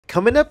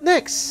Coming up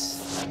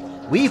next,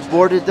 we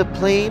boarded the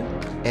plane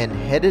and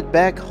headed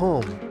back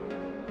home.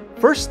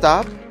 First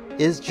stop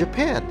is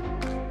Japan.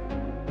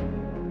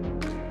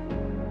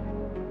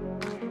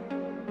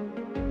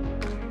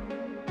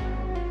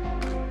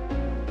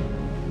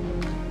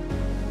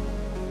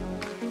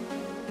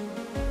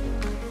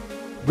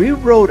 We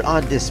rode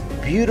on this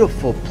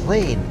beautiful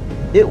plane.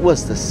 It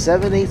was the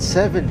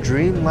 787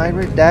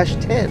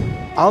 Dreamliner-10.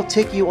 I'll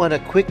take you on a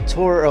quick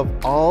tour of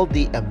all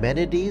the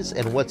amenities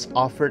and what's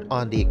offered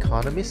on the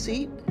economy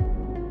seat.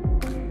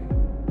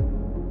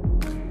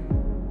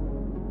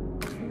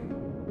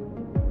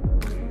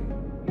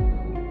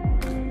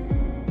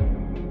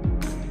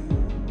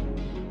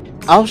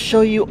 I'll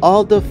show you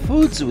all the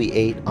foods we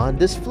ate on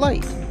this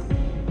flight.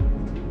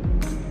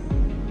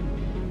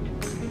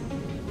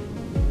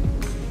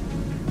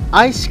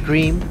 I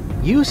scream,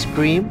 you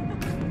scream,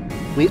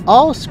 we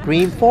all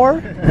scream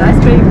for ice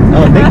cream.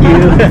 Oh, thank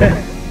you.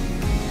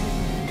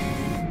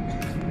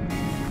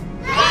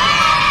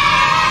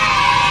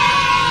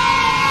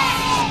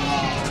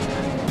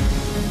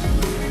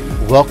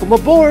 Welcome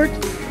aboard.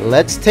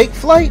 Let's take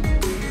flight.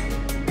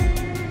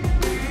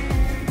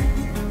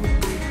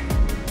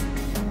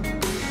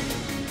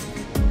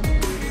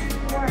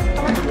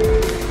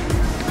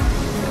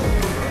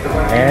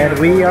 And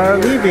we are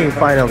leaving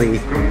finally.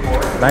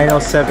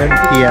 9:07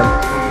 p.m.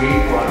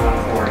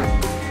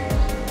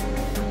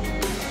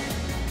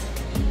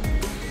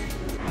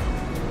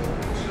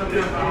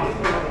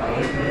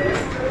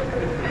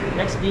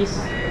 Next, please.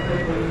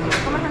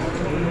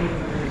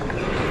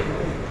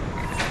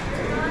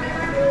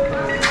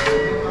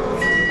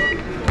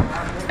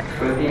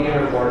 Continue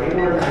reporting.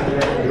 We're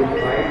group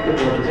 5 to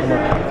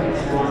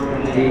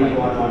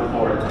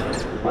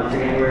D114. Once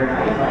again, we're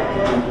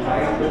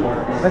 95 to board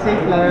this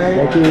time.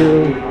 Thank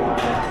you.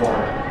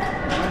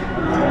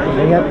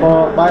 Ingat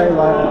po. Bye,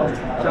 love.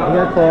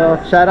 Ingat po.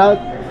 Shout out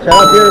to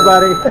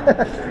everybody.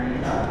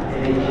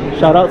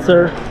 Shout out,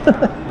 sir.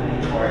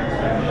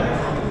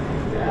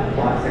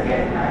 Once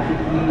again,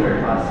 keep your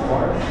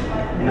passports,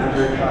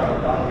 number travel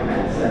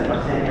documents, and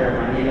passenger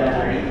Manila,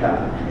 Narita,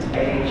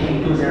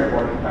 ANA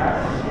Airways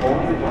pass,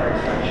 only for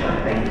inspection.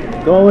 Thank you.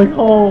 Going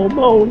home.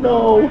 Oh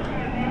no.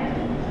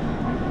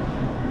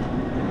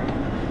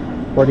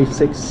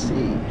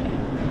 46C.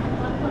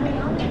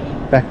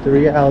 Back to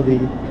reality.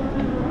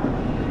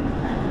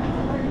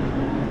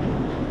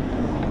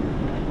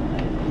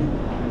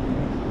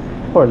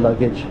 Poor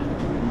luggage.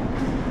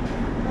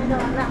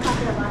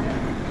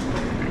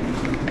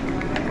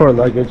 Poor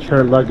luggage.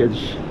 Her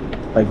luggage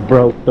like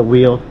broke the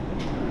wheel.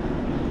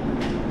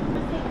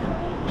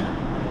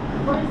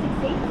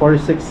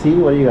 46C?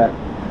 What do you got?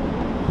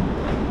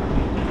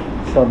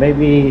 So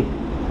maybe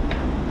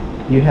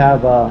you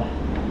have I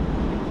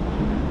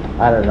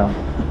don't know.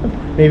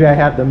 Maybe I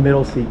have the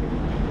middle seat.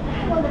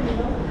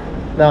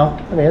 No,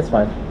 I mean it's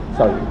fine.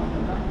 Sorry.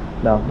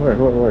 No,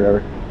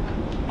 whatever.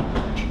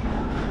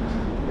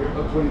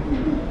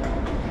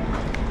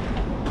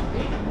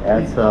 Yeah,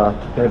 it's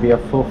gonna be a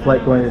full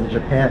flight going to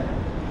Japan.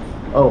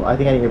 Oh, I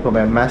think I need to put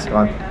my mask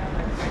on.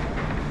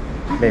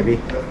 Maybe.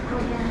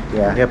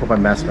 Yeah, I gotta put my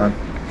mask on.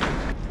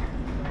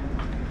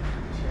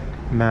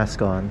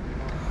 Mask on.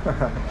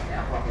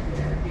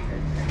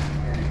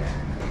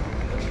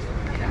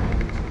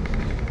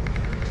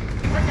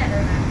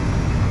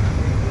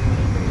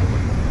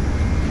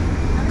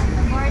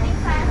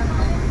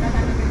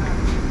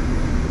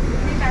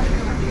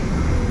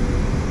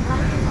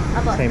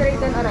 Apo, straight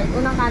and alright.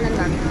 Unang kanan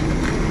lang.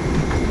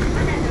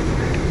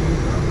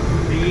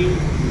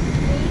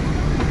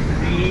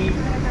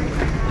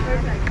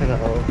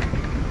 Hello.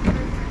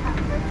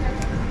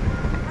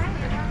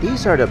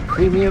 These are the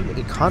premium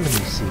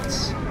economy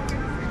seats.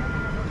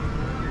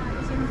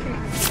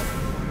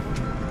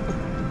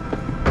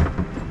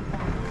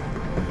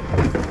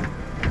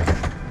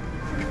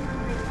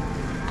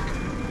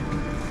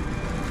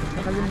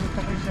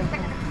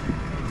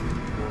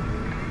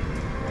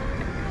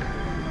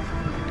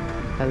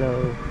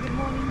 Hello. Good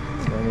morning.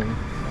 Morning.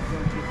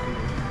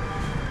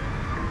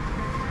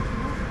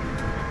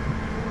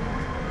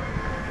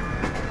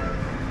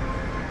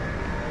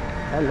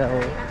 Hello.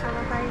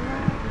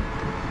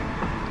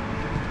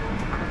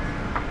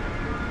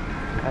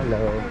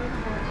 Hello.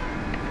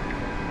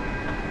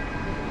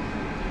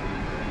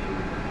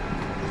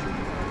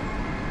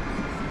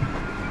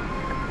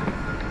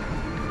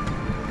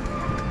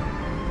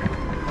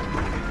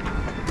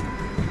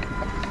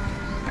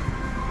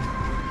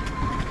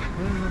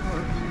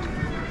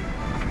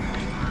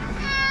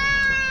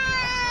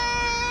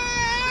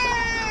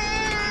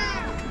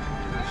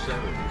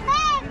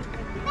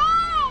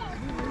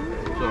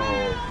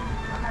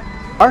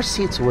 Our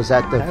seats was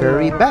at the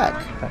very back.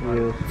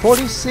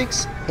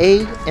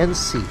 46A and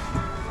C.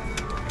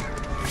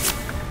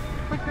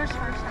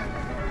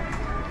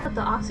 Put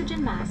the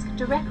oxygen mask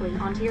directly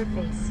onto your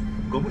face.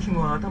 ゴム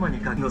紐は頭に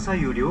かけの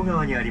左右両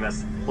側にありま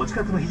す。お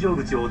近くの非常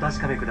口をお確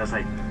かめくださ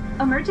い。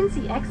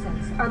 Emergency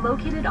exits are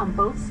located on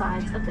both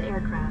sides of the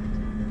aircraft.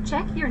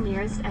 Check your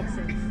nearest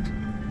exits.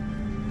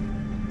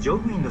 乗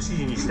務員の指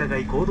示に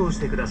従い行動し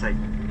てください。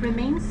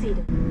Remain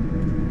seated.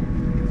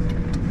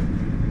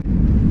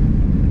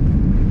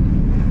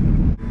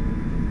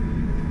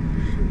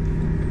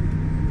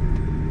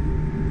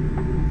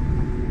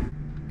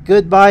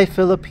 Goodbye,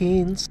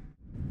 Philippines.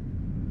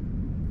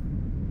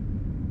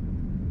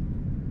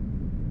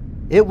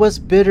 It was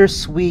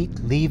bittersweet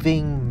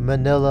leaving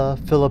Manila,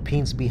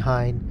 Philippines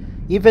behind.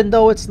 Even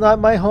though it's not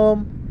my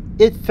home,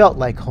 it felt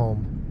like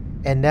home.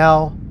 And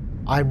now,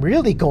 I'm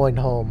really going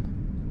home.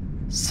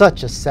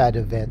 Such a sad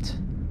event.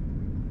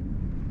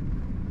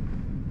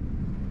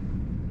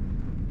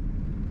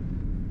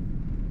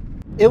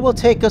 It will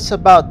take us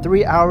about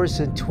 3 hours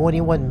and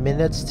 21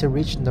 minutes to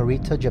reach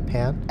Narita,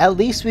 Japan. At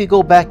least we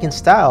go back in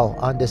style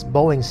on this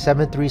Boeing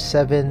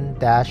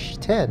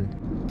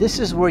 737-10. This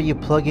is where you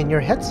plug in your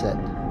headset.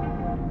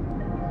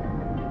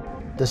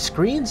 The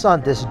screens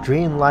on this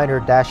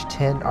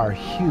Dreamliner-10 are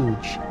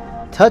huge.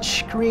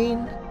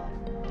 Touchscreen,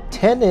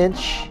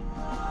 10-inch,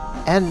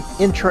 and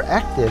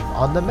interactive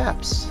on the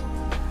maps.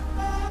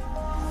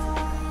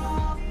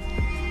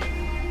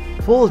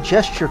 Full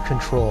gesture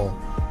control.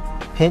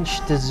 Pinch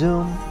to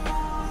zoom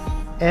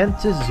and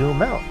to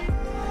zoom out.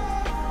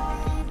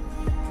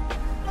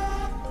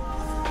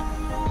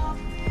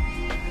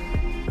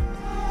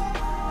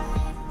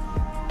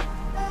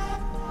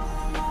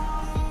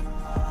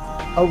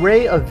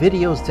 Array of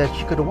videos that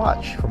you could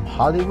watch from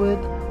Hollywood,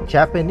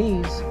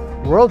 Japanese,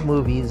 world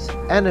movies,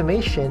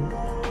 animation,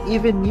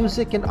 even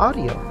music and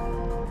audio.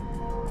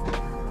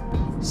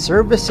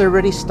 Service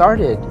already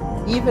started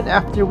even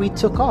after we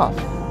took off.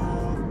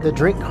 The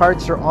drink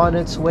carts are on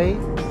its way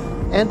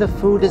and the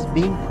food is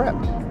being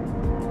prepped.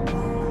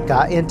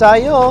 Kain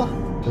tayo!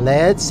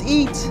 Let's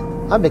eat!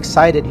 I'm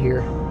excited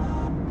here.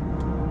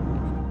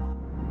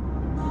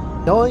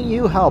 Showing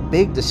you how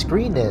big the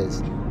screen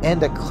is,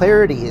 and the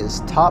clarity is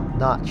top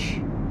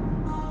notch.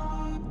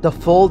 The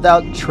fold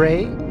out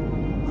tray,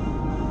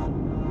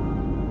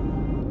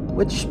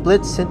 which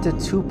splits into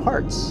 2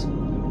 parts.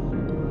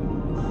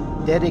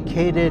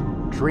 Dedicated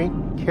drink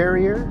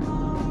carrier,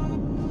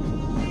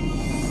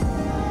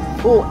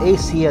 full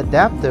AC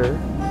adapter,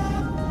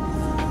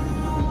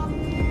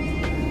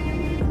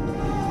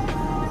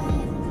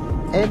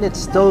 and it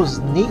stows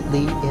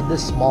neatly in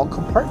this small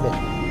compartment.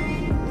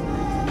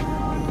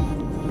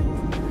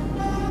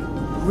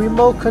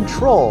 Remote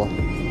control,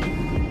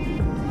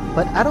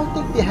 but I don't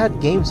think they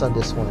had games on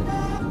this one,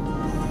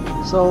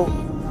 so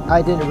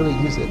I didn't really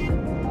use it.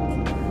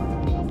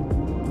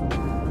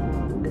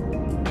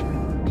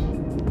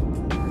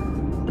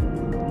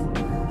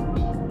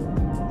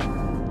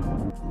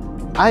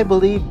 I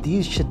believe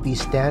these should be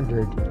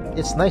standard.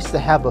 It's nice to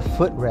have a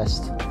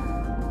footrest.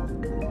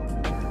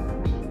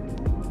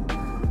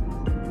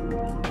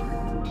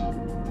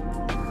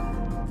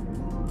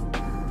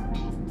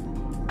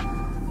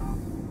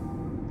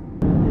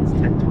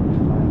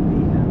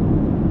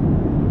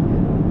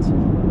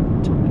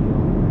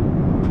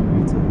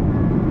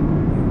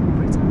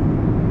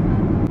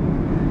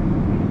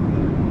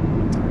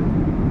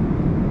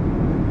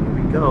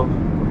 Going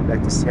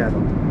back to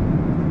Seattle.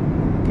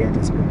 Again,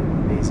 it's been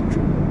an amazing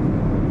trip.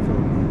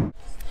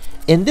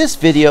 In this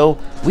video,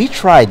 we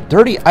tried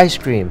dirty ice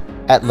cream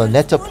at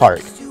Luneta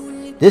Park.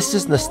 This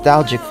is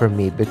nostalgic for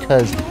me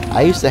because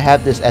I used to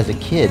have this as a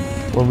kid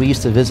when we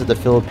used to visit the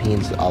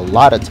Philippines a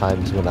lot of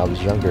times when I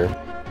was younger.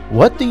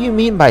 What do you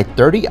mean by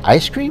dirty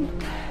ice cream?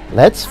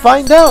 Let's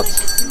find out!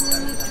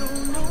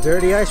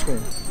 Dirty ice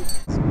cream.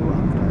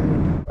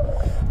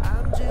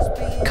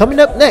 Coming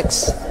up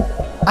next,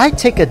 I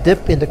take a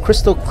dip in the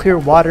crystal clear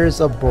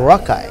waters of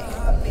Boracay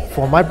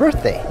for my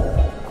birthday.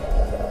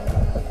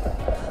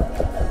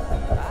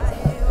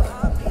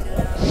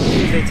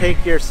 They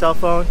take your cell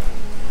phone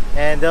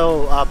and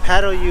they'll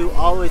paddle you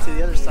all the way to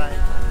the other side.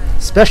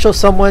 Special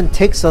someone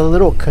takes a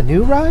little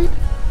canoe ride,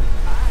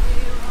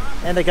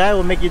 and the guy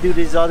will make you do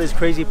all these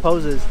crazy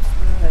poses,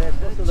 and it's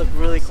supposed to look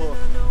really cool.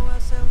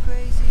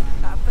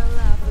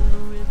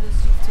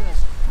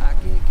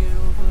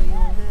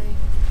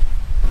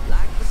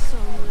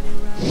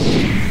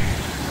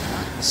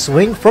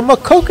 Swing from a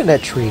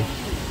coconut tree.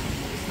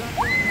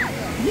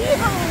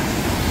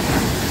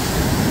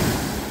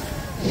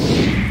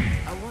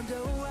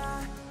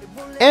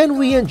 And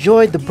we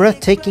enjoyed the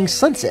breathtaking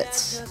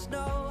sunsets.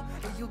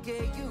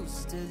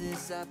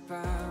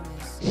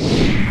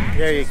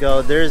 There you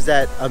go, there's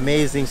that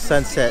amazing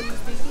sunset.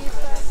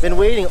 Been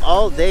waiting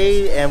all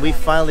day and we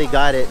finally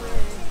got it.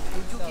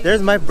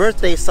 There's my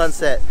birthday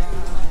sunset.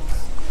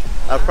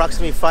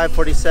 Approximately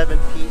 5:47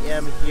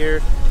 p.m.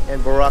 here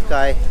in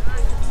Boracay.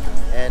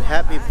 And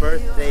happy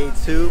birthday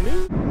to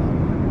me.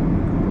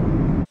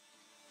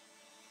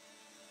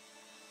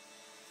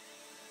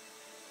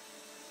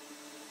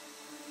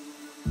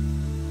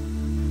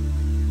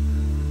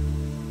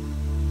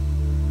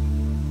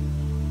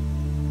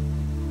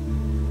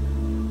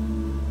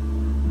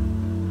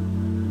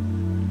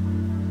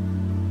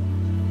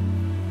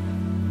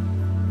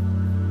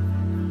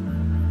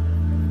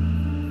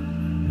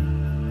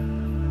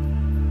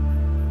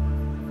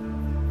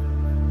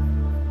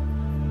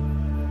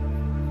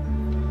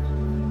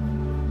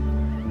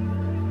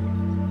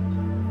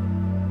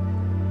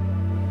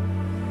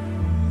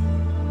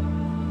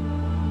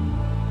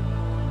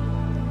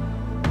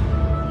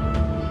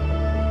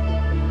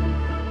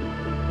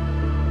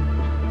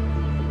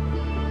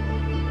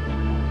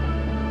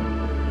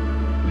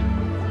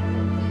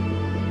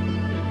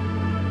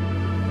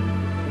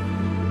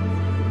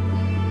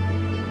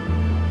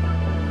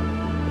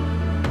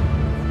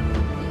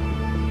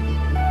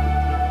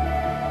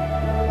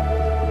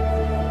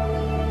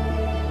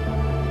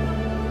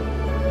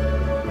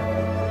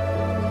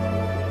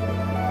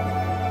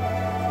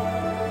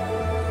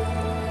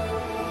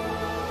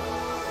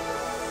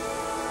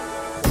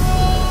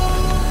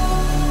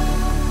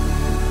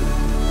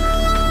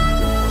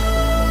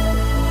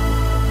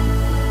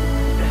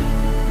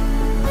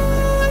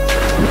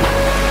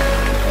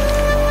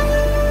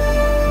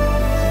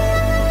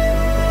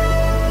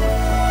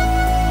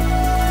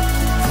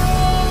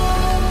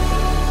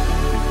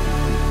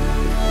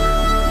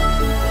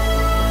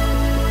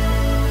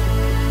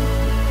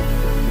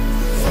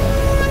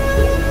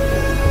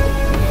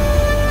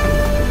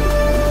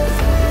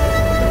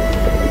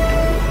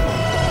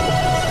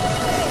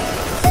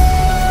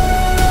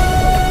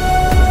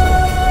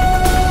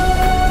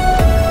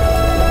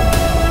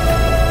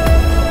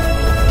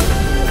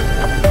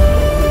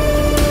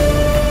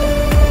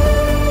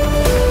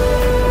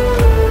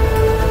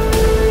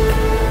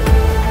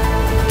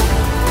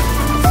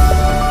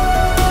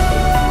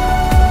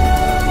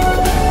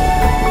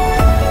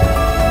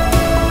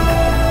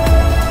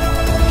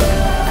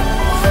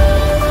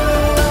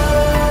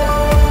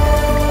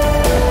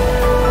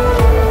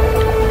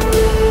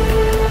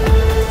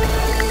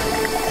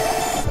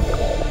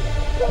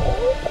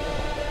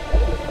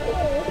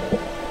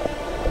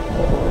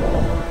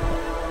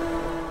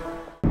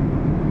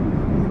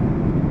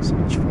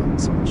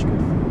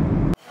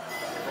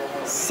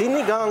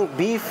 sinigang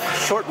beef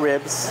short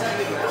ribs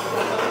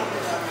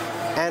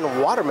and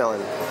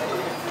watermelon.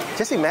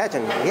 Just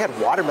imagine, we had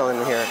watermelon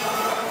in here.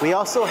 We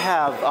also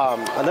have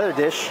another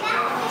dish.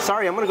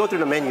 Sorry, I'm gonna go through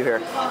the menu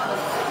here.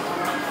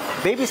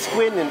 Baby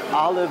squid in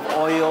olive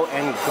oil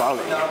and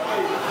garlic.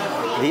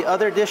 The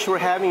other dish we're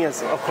having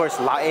is, of course,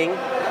 laing.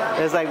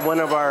 It's like one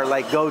of our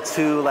like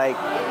go-to like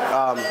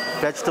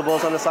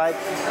vegetables on the side.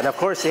 And of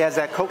course, it has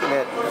that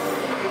coconut.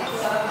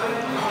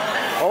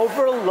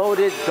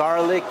 Overloaded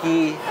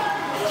garlicky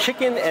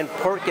chicken and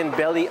pork and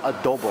belly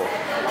adobo.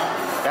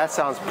 That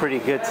sounds pretty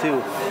good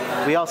too.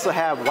 We also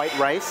have white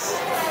rice.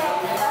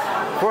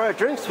 For our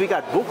drinks, we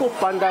got buko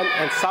pandan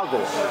and sago.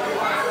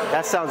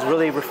 That sounds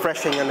really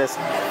refreshing on this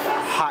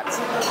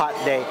hot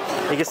day.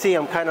 You can see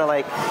I'm kind of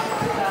like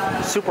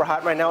super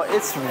hot right now.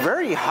 It's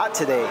very hot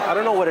today. I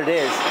don't know what it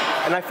is.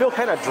 And I feel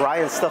kind of dry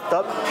and stuffed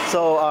up.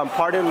 So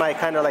pardon my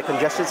kind of like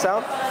congested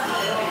sound.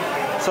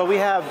 So we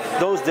have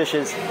those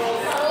dishes.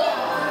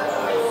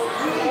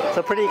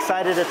 So pretty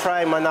excited to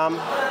try manam.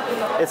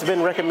 It's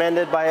been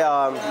recommended by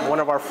one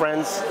of our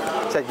friends.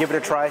 Said give it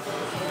a try.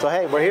 So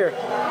hey, we're here.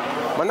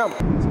 Manam.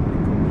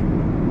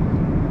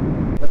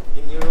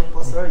 In your room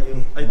po, sir,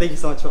 thank you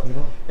so much.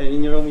 And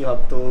in your room, you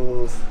have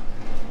two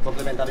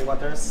complimentary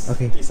waters,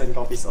 teas and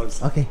coffees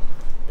also. Okay.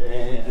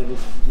 And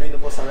menu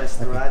po sa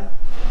restaurant.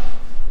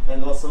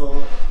 And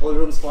also, all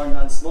rooms for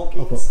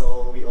non-smoking,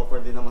 so we offer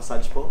din a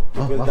massage po.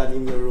 It will done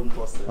in your room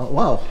po, sir. Oh,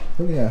 wow.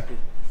 Yeah.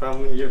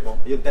 From here po,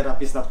 yung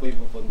therapist na po yung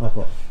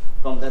pupunta.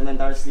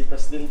 Complimentary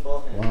sleepers din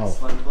po. And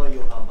this one po,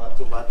 you have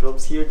 2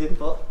 bathrobes here din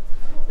po.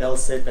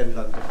 L-safe and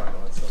laundry for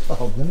also.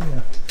 Oh, ganun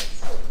yeah.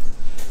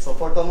 So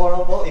for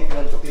tomorrow po, if you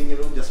want to clean your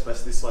room, just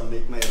press this one,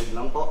 make my room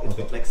lang po. It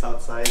reflects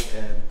outside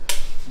and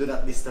do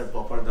not disturb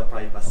po for the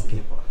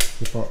privacy po.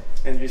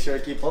 And be sure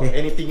keep po,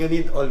 anything you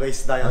need,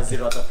 always dial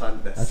 0 at the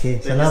front desk. Okay,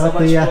 thank salamat you so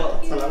kuya. much po.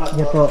 Salamat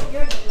po.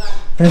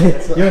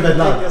 You're the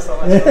Thank you so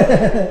much.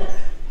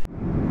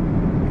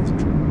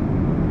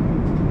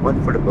 One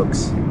for the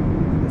books.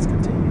 Let's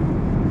continue.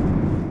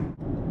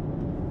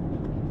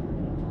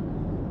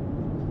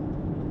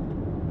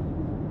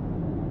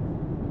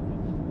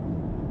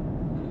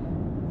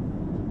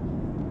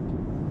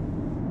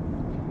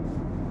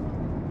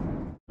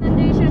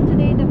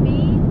 Today, the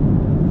main.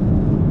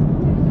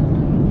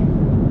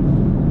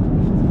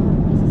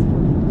 This is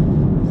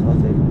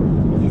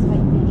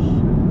white fish.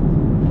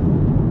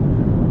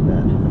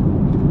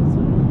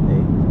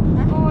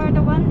 Or the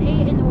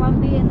 1A and the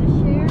 1B and the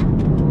share.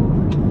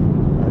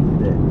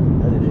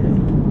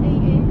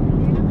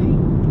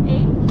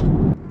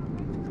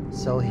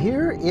 So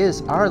here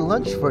is our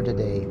lunch for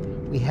today.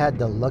 We had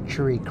the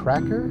luxury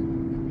cracker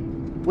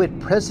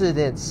with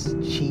president's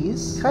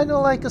cheese, kind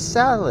of like a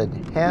salad.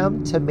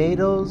 Ham,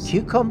 tomatoes,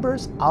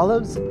 cucumbers,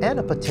 olives, and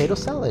a potato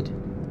salad.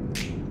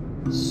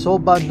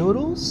 Soba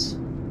noodles.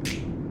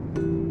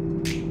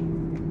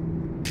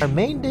 Our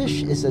main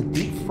dish is a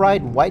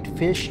deep-fried white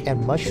fish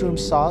and mushroom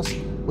sauce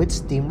with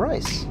steamed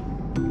rice.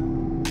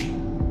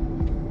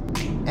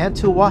 And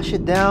to wash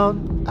it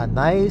down, a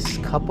nice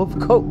cup of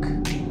Coke.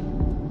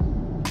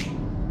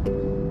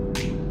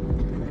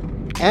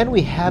 And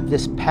we have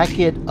this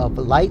packet of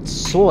light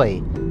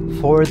soy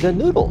for the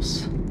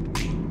noodles.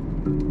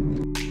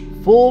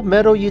 Full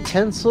metal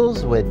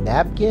utensils with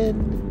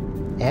napkin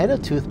and a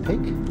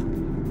toothpick.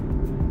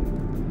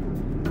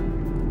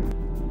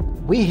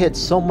 We hit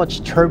so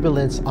much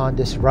turbulence on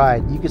this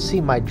ride, you could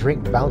see my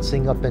drink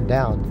bouncing up and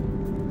down.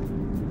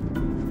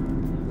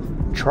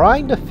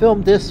 Trying to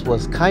film this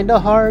was kinda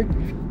hard,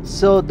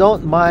 so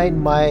don't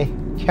mind my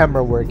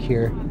camera work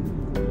here.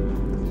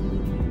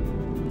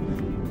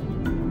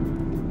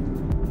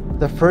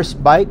 The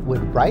first bite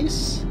with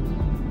rice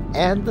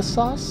and the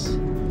sauce.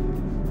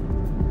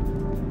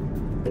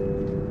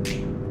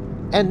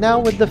 And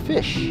now with the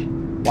fish.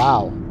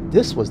 Wow,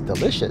 this was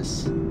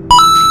delicious.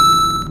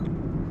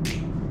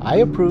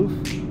 I approve.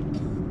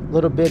 A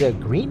little bit of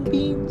green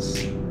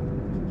beans.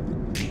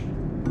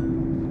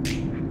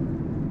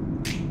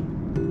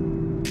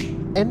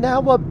 And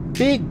now a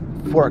big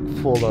fork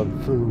full of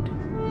food.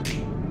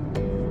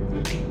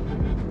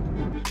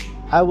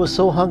 I was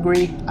so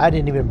hungry, I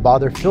didn't even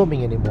bother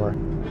filming anymore.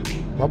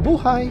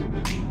 Mabuhay!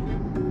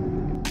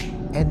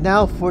 And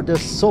now for the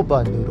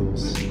soba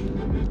noodles.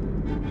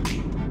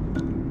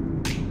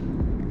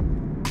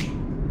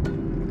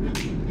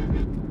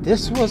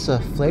 This was a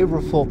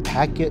flavorful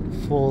packet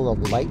full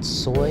of light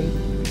soy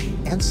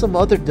and some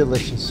other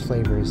delicious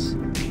flavors.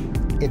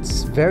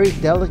 It's very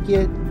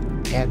delicate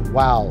and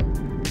wow,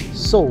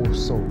 so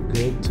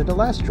good to the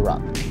last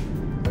drop.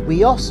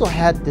 We also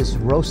had this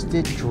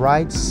roasted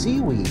dried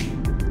seaweed.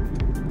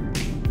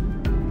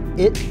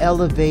 It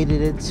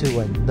elevated it to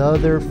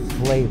another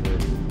flavor.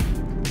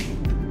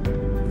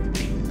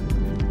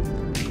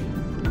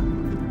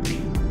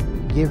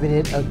 Giving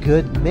it a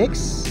good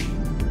mix.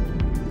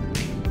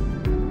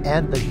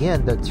 And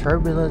again, the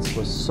turbulence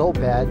was so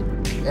bad,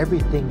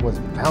 everything was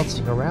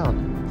bouncing around.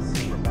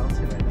 Super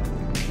bouncy right now.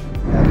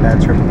 Yeah,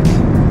 bad turbulence.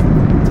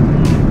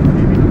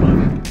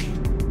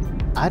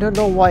 I don't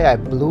know why I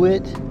blew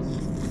it,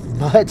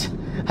 but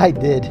I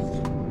did.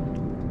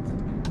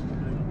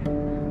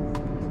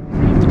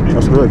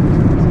 That's good.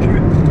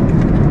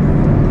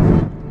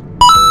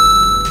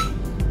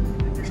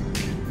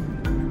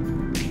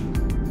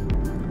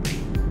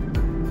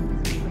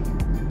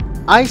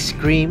 I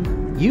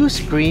scream, you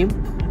scream,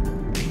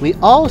 we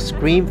all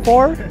scream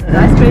for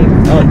Ice cream.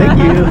 Oh, thank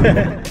you.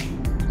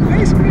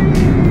 ice cream.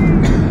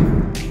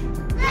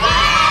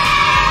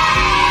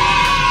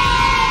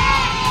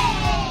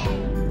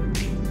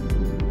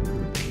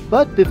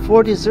 But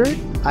before dessert,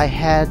 I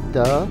had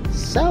the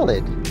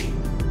salad.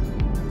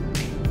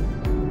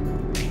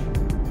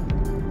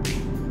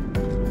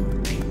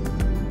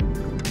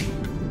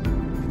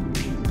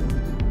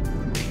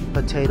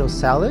 Potato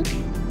salad.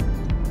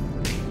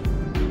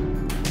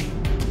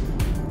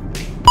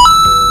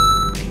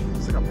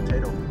 It's like a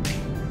potato.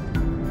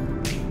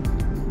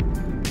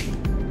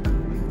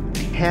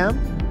 Ham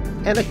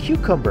and a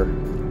cucumber.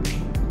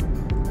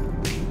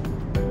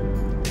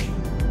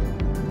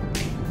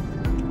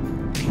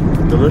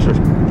 Delicious.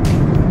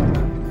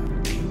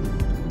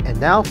 And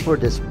now for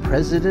this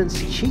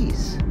president's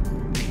cheese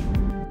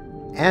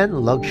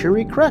and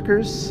luxury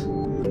crackers.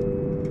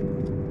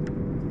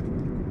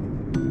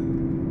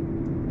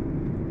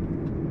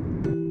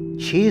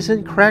 Cheese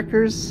and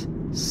crackers,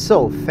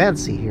 so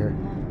fancy here.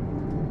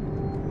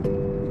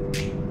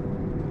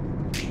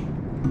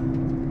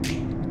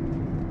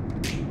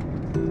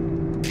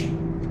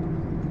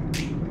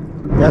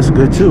 That's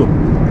good too.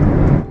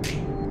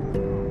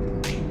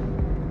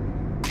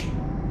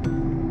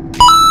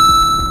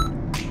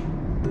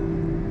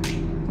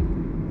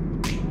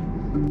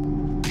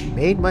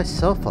 Made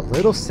myself a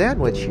little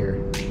sandwich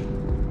here.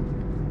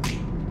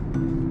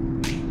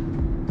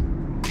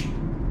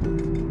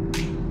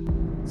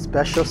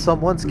 Special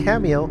someone's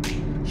cameo.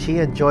 She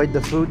enjoyed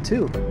the food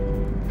too.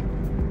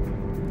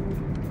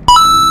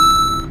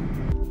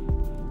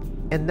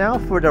 And now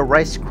for the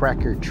rice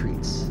cracker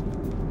treats.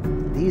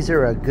 These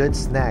are a good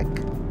snack.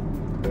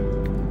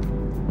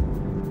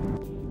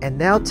 And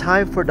now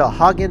time for the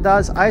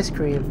Haagen-Dazs ice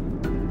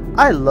cream.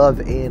 I love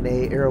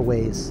ANA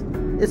Airways.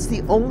 It's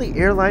the only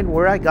airline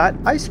where I got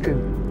ice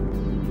cream.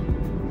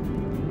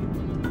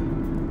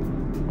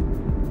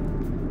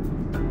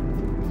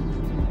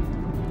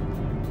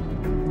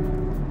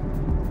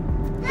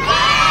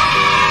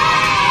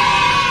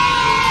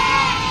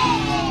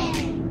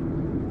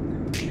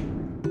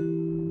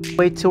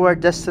 Way to our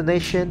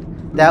destination,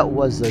 that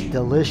was a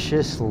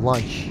delicious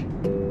lunch.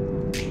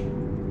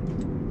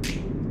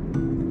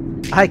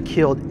 I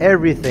killed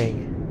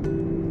everything.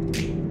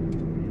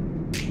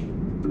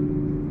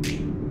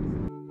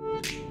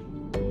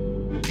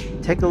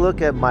 Take a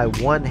look at my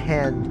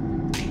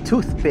one-hand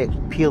toothpick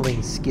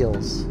peeling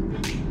skills.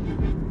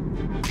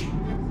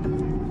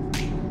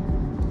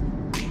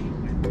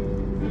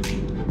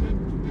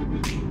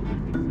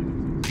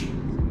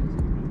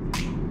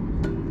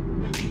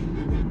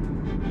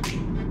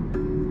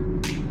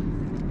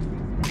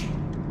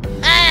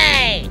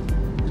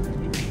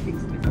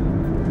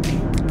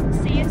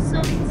 See you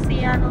soon,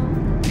 Seattle.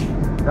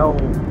 No.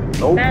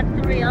 Nope. Back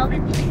to reality.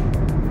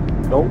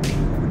 Nope.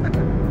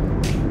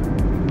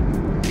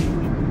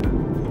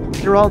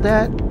 After all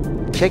that,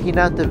 checking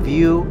out the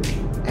view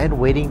and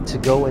waiting to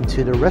go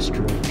into the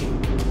restroom.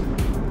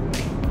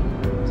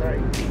 Sorry.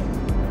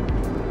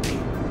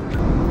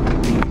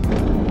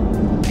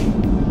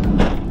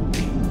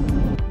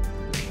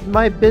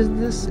 My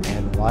business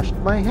and washed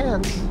my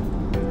hands.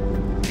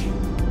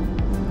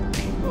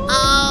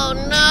 Oh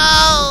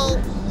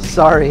no!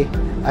 Sorry,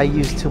 I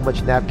used too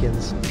much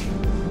napkins.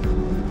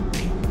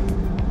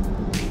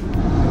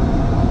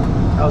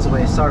 I was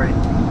away, sorry.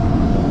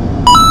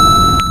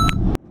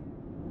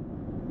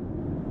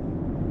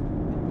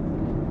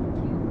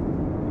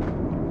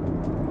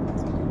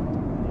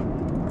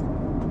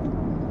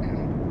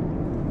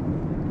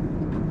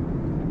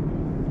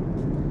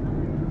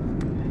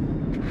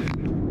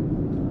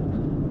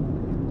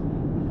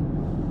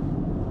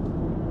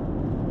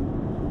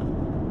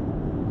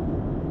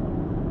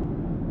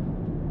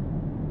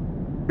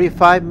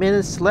 "35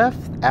 minutes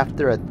left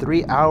after a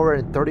 3-hour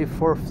and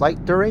 34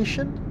 flight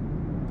duration."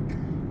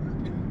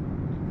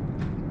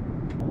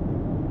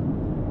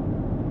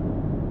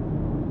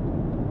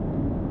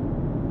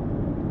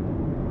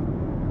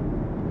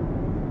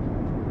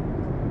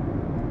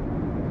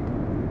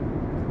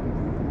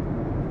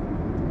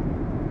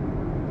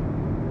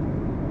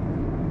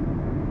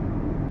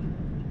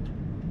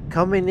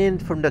 Coming in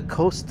from the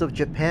coast of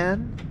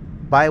Japan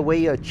by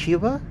way of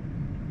Chiba.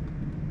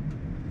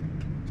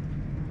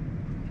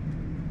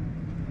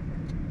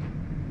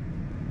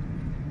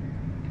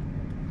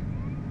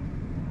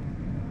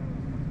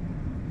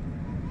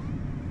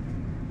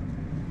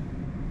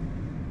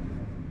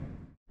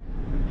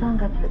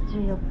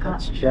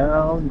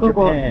 Touchdown, 午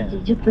後 Japan.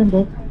 1時10分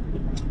です。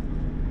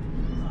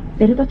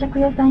ベルト着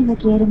用サインが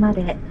消えるま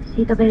で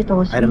シートベルト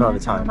を締め直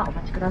したままお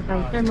待ちください。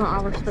 10 more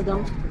hours to go.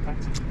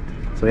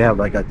 So we have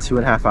like a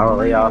 2.5-hour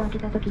layoff,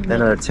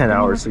 then another 10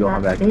 hours to go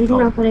on back 出入りの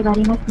home. 恐れがあ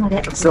りますので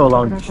お気を It's つけ still a く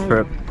long ださい。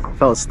 trip.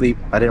 Fell asleep.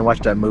 I didn't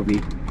watch that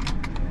movie.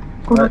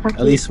 But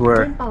at least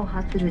we're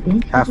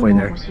halfway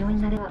there.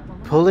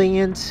 Pulling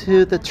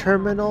into the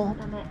terminal,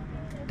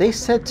 they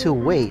said to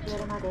wait,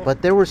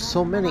 but there were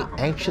so many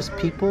anxious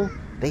people,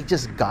 they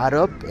just got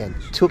up and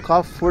took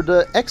off for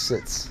the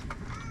exits.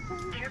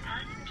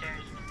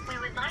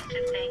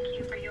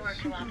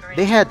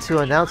 They had to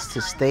announce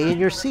to stay in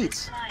your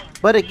seats,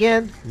 but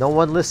again, no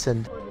one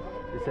listened.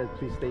 They said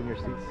please stay in your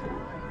seats.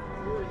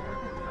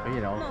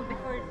 You know. No,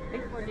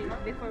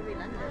 before we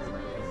landed.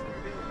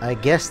 I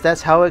guess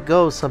that's how it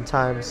goes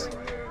sometimes.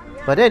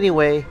 But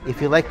anyway,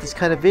 if you like these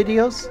kind of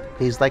videos,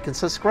 please like and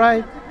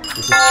subscribe. This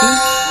is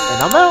Chi,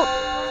 and I'm out!